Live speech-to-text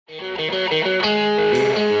Hello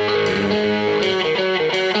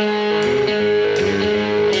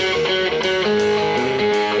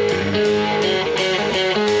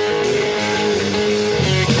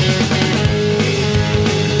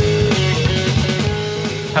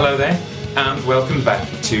there, and welcome back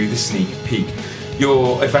to the Sneak Peek,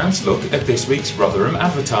 your advanced look at this week's Rotherham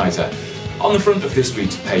Advertiser. On the front of this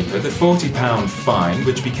week's paper, the £40 fine,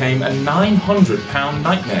 which became a £900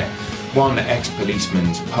 nightmare, one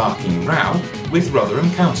ex-policeman's parking row with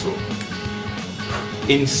Rotherham Council.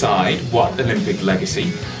 Inside, what Olympic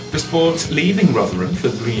legacy, the sport leaving Rotherham for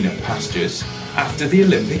greener pastures after the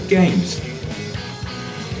Olympic Games.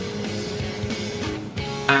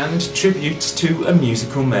 And tributes to a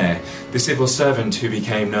musical mayor. The civil servant who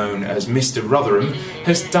became known as Mr. Rotherham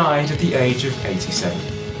has died at the age of 87.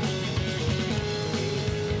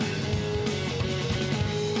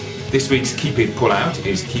 This week's Keep It Pull Out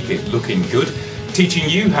is Keep It Looking Good, teaching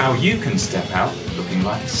you how you can step out looking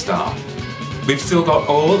like a star. We've still got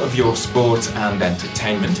all of your sport and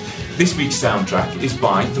entertainment. This week's soundtrack is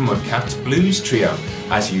by the Mudcat Blues Trio.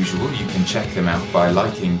 As usual, you can check them out by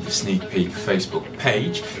liking the Sneak Peek Facebook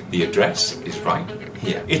page. The address is right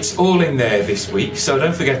here. It's all in there this week, so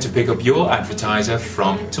don't forget to pick up your advertiser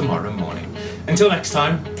from tomorrow morning. Until next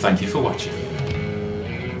time, thank you for watching.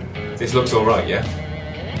 This looks alright, yeah?